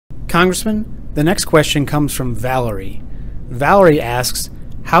Congressman, the next question comes from Valerie. Valerie asks,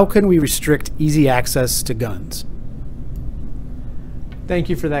 how can we restrict easy access to guns? Thank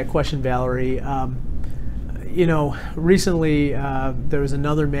you for that question, Valerie. Recently there was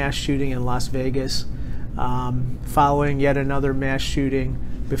another mass shooting in Las Vegas, following yet another mass shooting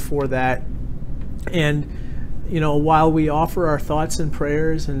before that. And, while we offer our thoughts and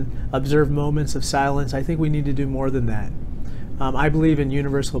prayers and observe moments of silence, I think we need to do more than that. I believe in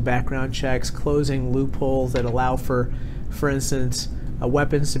universal background checks, closing loopholes that allow for instance,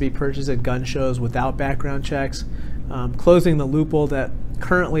 weapons to be purchased at gun shows without background checks, closing the loophole that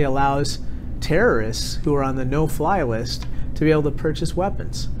currently allows terrorists who are on the no-fly list to be able to purchase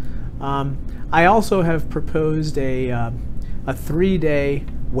weapons. I also have proposed a 3-day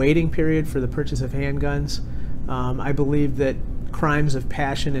waiting period for the purchase of handguns. I believe that crimes of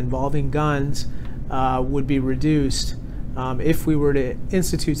passion involving guns would be reduced if we were to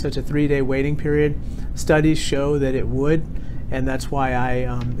institute such a 3-day waiting period. Studies show that it would, and that's why I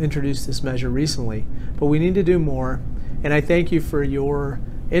introduced this measure recently. But we need to do more, and I thank you for your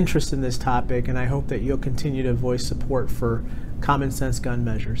interest in this topic, and I hope that you'll continue to voice support for common sense gun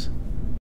measures.